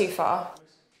it was too far.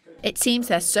 It seems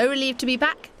they're so relieved to be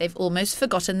back, they've almost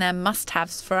forgotten their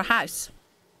must-haves for a house.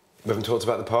 We haven't talked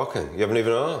about the parking. You haven't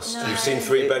even asked. No. You've seen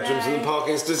 3 bedrooms and the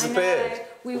parking's disappeared.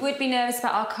 We would be nervous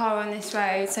about our car on this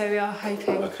road, so we are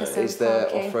hoping for some Is there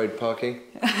parking. off-road parking?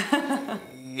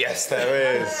 Yes,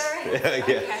 there is.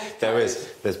 Yeah, there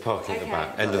is. There's parking at the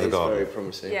back, end of the garden. Very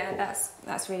promising. Yeah,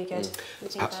 that's really good.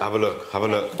 Have a look, have a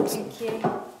look. Thank you.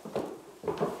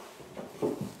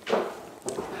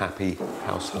 Happy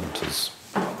house hunters.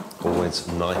 Always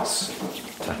nice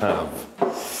to have.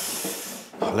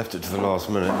 I left it to the last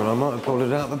minute, but I might have pulled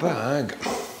it out of the bag.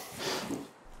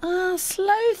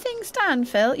 Slow things down,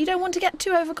 Phil. You don't want to get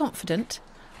too overconfident.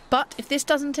 But if this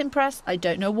doesn't impress, I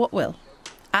don't know what will.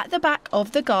 At the back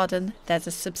of the garden, there's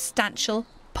a substantial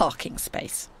parking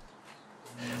space.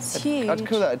 It's huge. I'd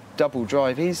call that a double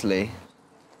drive easily.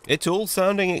 It's all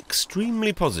sounding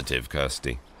extremely positive,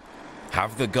 Kirstie.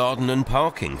 Have the garden and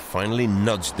parking finally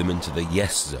nudged them into the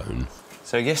yes zone?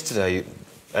 So yesterday,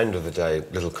 end of the day,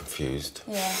 a little confused.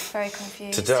 Yeah, very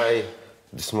confused. Today,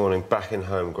 this morning, back in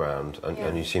home ground,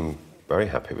 and you seem very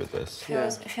happy with this.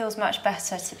 It feels much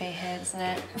better to be here, doesn't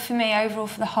it? For me, overall,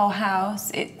 for the whole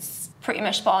house, it's pretty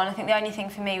much spot on. I think the only thing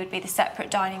for me would be the separate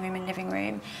dining room and living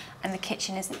room, and the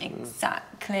kitchen isn't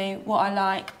exactly what I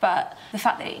like, but the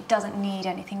fact that it doesn't need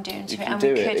anything doing to it, and we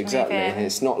could exactly. move in.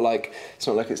 It's not like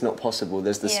it's not possible.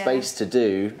 There's the space to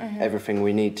do everything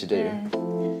we need to do.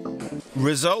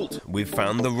 Result, we've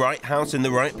found the right house in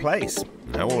the right place.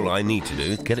 Now all I need to do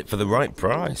is get it for the right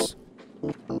price.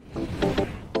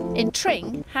 In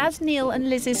Tring, has Neil and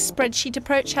Liz's spreadsheet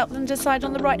approach helped them decide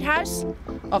on the right house?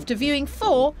 After viewing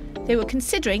 4, they were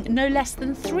considering no less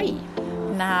than 3.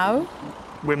 Now...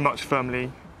 We're much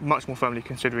more firmly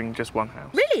considering just one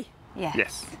house. Really? Yeah.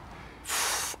 Yes.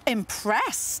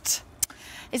 Impressed.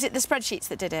 Is it the spreadsheets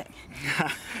that did it?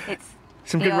 It's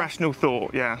some good rational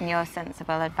thought, yeah. Your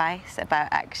sensible advice about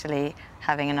actually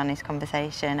having an honest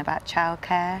conversation about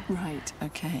childcare. Right,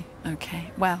 OK.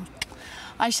 Well,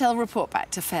 I shall report back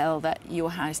to Phil that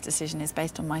your house decision is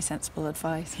based on my sensible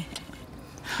advice.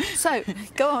 So,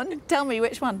 go on, tell me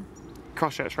which one.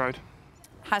 Crosschurch Road.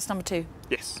 House number 2?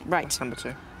 Yes. Right. House number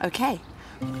 2. OK.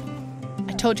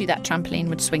 I told you that trampoline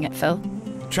would swing it, Phil.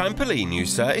 Trampoline, you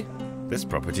say? This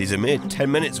property's a mere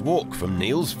 10 minutes walk from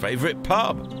Neil's favourite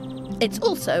pub. It's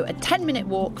also a 10-minute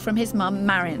walk from his mum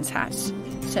Marion's house.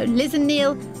 So Liz and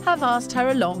Neil have asked her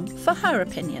along for her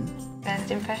opinion. First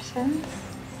impressions?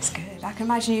 It's good. I can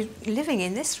imagine you living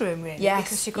in this room, really,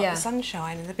 because you've got the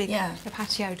sunshine and the big the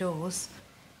patio doors.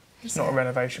 It's not a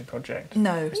renovation project.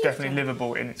 No. It's definitely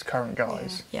livable in its current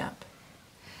guise. Yeah.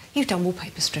 You've done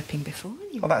wallpaper stripping before,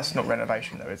 haven't you? Well, that's not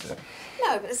renovation, though, is it?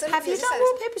 No, but have you done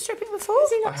wallpaper stripping before? Has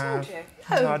he not told you?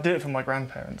 No, I did it for my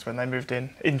grandparents when they moved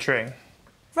in Tring.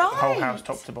 Right. The whole house,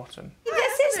 top to bottom.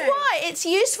 This is why it's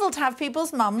useful to have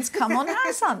people's mums come on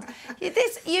house hunt.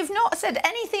 You've not said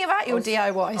anything about your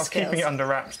DIY skills. I was keeping it under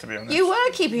wraps, to be honest. You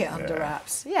were keeping it under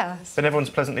wraps, yes. But everyone's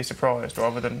pleasantly surprised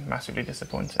rather than massively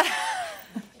disappointed.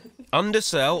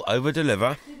 Undersell,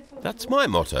 over-deliver. That's my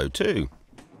motto too.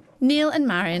 Neil and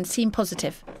Marion seem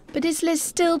positive, but is Liz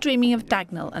still dreaming of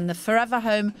Dagnall and the forever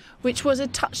home, which was a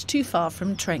touch too far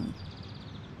from Tring?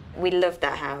 We loved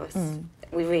that house.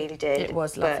 We really did. It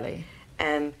was lovely.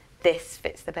 But, this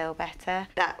fits the bill better.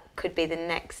 That could be the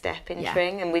next step in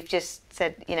Tring, and we've just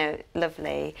said, you know,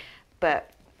 lovely, but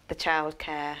the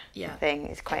childcare thing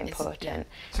is quite important.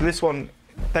 So this one,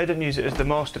 they didn't use it as the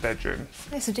master bedroom.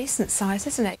 It's a decent size,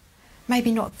 isn't it?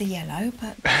 Maybe not the yellow,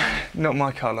 but... Not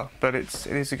my colour, but it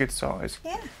is a good size.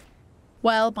 Yeah.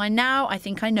 Well, by now I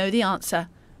think I know the answer.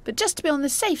 But just to be on the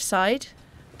safe side,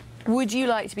 would you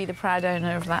like to be the proud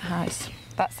owner of that house?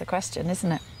 That's the question,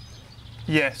 isn't it?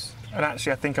 Yes, and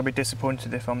actually I think I'd be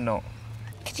disappointed if I'm not.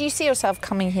 Could you see yourself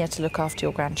coming here to look after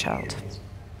your grandchild?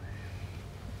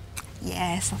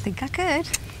 Yes, I think I could.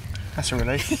 That's a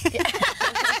relief.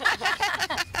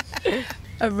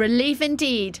 A relief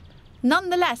indeed.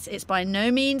 Nonetheless, it's by no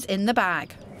means in the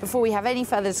bag. Before we have any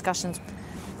further discussions,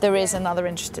 there is another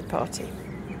interested party.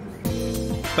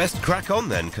 Best crack on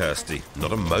then, Kirstie.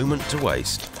 Not a moment to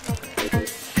waste.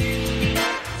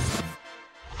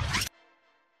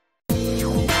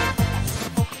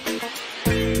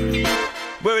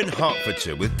 We're in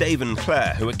Hertfordshire with Dave and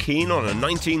Claire, who are keen on a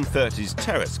 1930s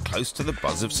terrace close to the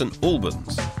buzz of St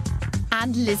Albans.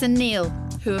 And Liz and Neil,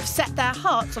 who have set their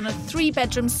hearts on a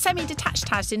 3-bedroom semi-detached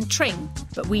house in Tring.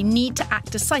 But we need to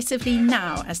act decisively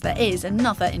now, as there is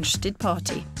another interested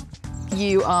party.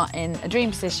 You are in a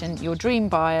dream position, you're dream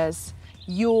buyers,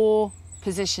 your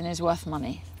position is worth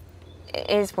money. It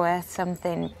is worth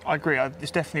something. I agree, it's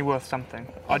definitely worth something.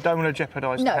 I don't want to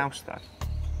jeopardise the house, though.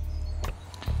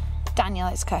 Daniel,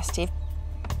 it's Kirstie.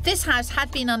 This house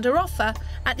had been under offer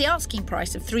at the asking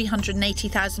price of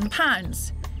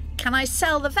 £380,000. Can I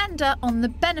sell the vendor on the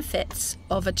benefits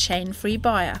of a chain-free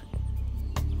buyer?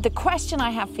 The question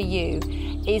I have for you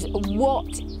is,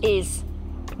 what is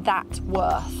that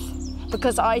worth?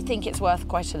 Because I think it's worth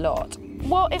quite a lot.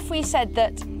 What if we said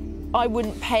that I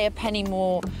wouldn't pay a penny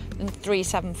more than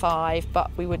 £375,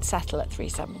 but we would settle at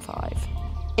 £375?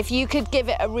 If you could give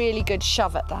it a really good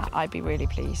shove at that, I'd be really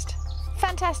pleased.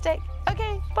 Fantastic.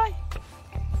 OK, bye.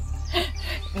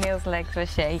 Neil's legs were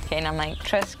shaking. I'm like,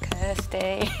 trust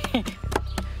Kirstie.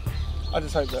 I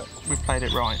just hope that we've played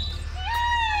it right.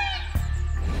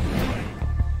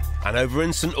 And over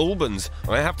in St Albans,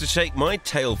 I have to shake my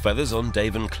tail feathers on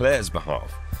Dave and Claire's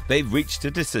behalf. They've reached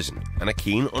a decision and are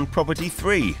keen on property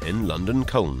 3 in London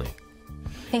Colney.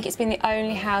 I think it's been the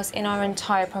only house in our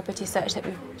entire property search that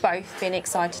we've both been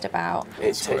excited about.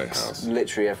 It ticks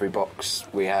literally every box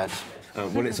we had.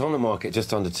 Well, it's on the market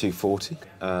just under 240.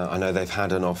 I know they've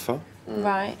had an offer.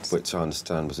 Right. Which I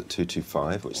understand was at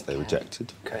 225, which they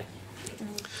rejected. OK.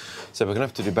 So we're going to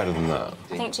have to do better than that.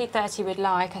 I think 230 we'd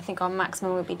like. I think our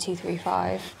maximum would be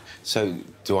 235. So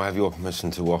do I have your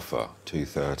permission to offer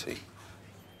 230?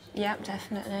 Yep,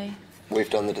 definitely. We've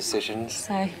done the decisions.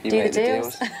 So, you do made the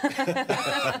deals.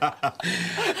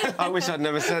 I wish I'd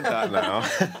never said that now.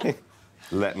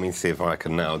 Let me see if I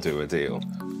can now do a deal.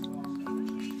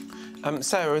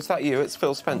 Sarah, is that you? It's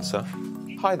Phil Spencer.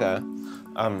 Hi there.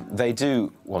 They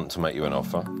do want to make you an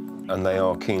offer, and they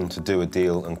are keen to do a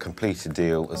deal and complete a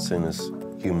deal as soon as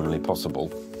humanly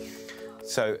possible.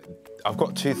 So I've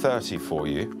got 230 for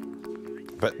you,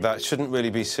 but that shouldn't really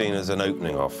be seen as an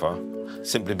opening offer,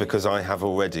 simply because I have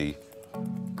already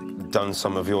done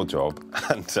some of your job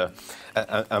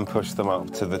and pushed them up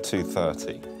to the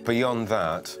 230. Beyond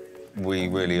that, we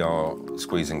really are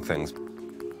squeezing things.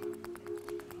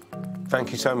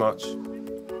 Thank you so much.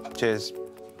 Cheers.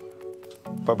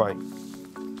 Bye-bye.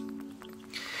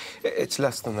 It's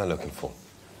less than they're looking for.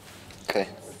 OK.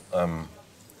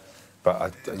 But, I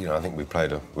think we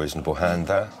played a reasonable hand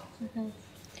there.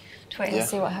 To wait and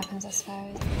see what happens, I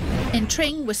suppose. In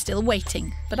Tring, we're still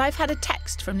waiting, but I've had a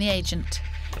text from the agent.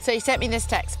 So he sent me this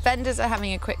text. Vendors are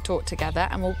having a quick talk together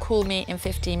and will call me in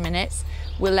 15 minutes.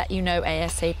 We'll let you know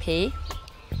ASAP.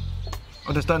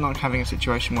 I just don't like having a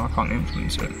situation where I can't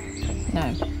influence it.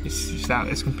 No.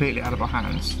 It's completely out of our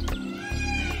hands.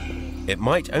 It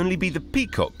might only be the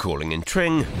peacock calling in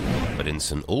Tring, but in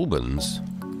St Albans,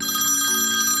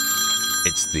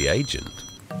 it's the agent.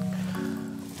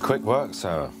 Quick work,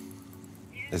 Sarah.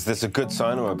 Is this a good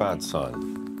sign or a bad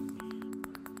sign?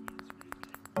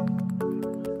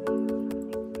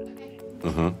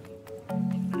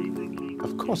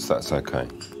 Of course that's OK.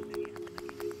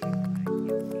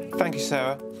 Thank you,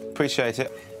 Sarah. Appreciate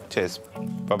it. Cheers.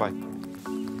 Bye-bye.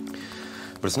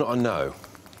 But it's not a no.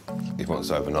 He wants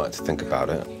overnight to think about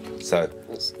it. So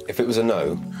if it was a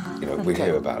no, we'd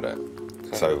hear about it.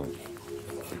 So...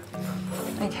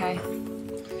 OK.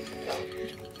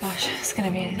 Gosh, it's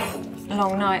going to be a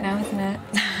long night now, isn't it?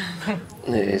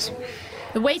 It is.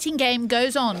 The waiting game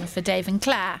goes on for Dave and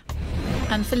Claire.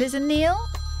 And for Liz and Neil?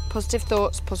 Positive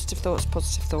thoughts, positive thoughts,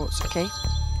 positive thoughts, OK?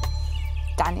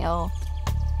 Daniel.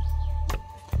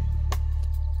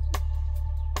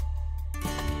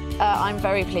 I'm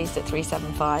very pleased at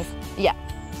 375. Yeah,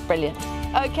 brilliant.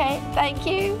 OK, thank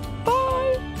you.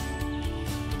 Bye.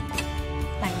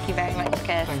 Thank you very much,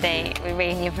 Kirstie. We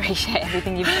really appreciate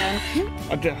everything you've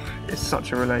done. It's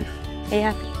such a relief.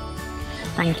 Yeah.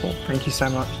 Thank you. Thank you so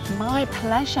much. My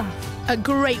pleasure. A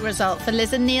great result for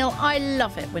Liz and Neil. I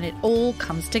love it when it all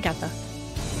comes together.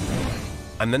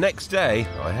 And the next day,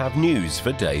 I have news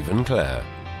for Dave and Claire.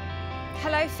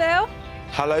 Hello, Phil.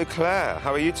 Hello, Claire.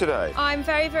 How are you today? I'm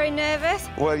very, very nervous.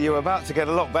 Well, you're about to get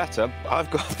a lot better. I've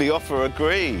got the offer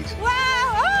agreed. Wow!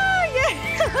 Oh,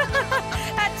 yeah!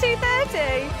 At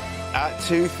 2:30? At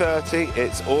 2:30,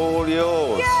 it's all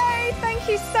yours. Yay! Thank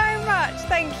you so much.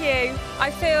 Thank you.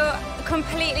 I feel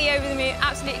completely over the moon,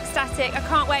 absolutely ecstatic. I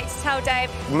can't wait to tell Dave.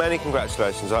 Many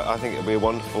congratulations. I think it'll be a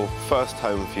wonderful first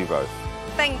home for you both.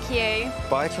 Thank you.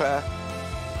 Bye, Claire.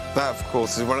 That, of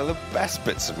course, is one of the best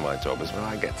bits of my job, is when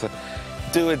I get to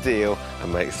do a deal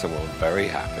and make someone very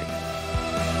happy.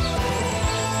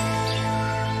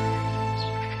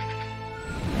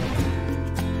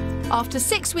 After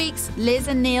 6 weeks, Liz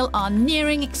and Neil are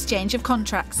nearing exchange of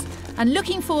contracts and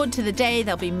looking forward to the day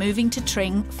they'll be moving to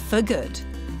Tring for good.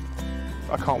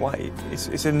 I can't wait.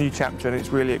 It's a new chapter and it's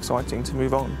really exciting to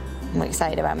move on. I'm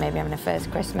excited about maybe having a first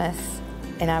Christmas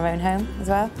in our own home as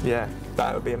well. Yeah,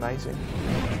 that would be amazing.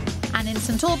 And in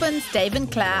St Albans, Dave and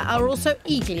Claire are also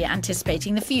eagerly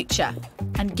anticipating the future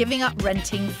and giving up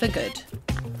renting for good.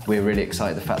 We're really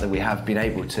excited the fact that we have been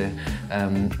able to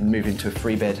move into a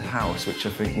 3-bed house, which I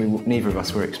think neither of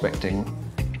us were expecting.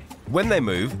 When they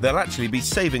move, they'll actually be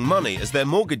saving money as their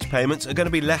mortgage payments are going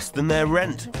to be less than their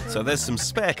rent. So there's some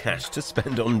spare cash to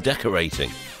spend on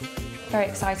decorating. Very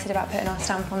excited about putting our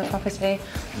stamp on the property.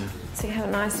 So you have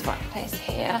a nice fireplace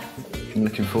here. I'm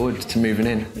looking forward to moving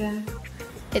in. Yeah.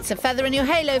 It's a feather in your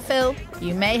halo, Phil.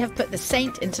 You may have put the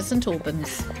saint into St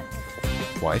Albans.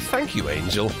 Why, thank you,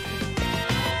 Angel.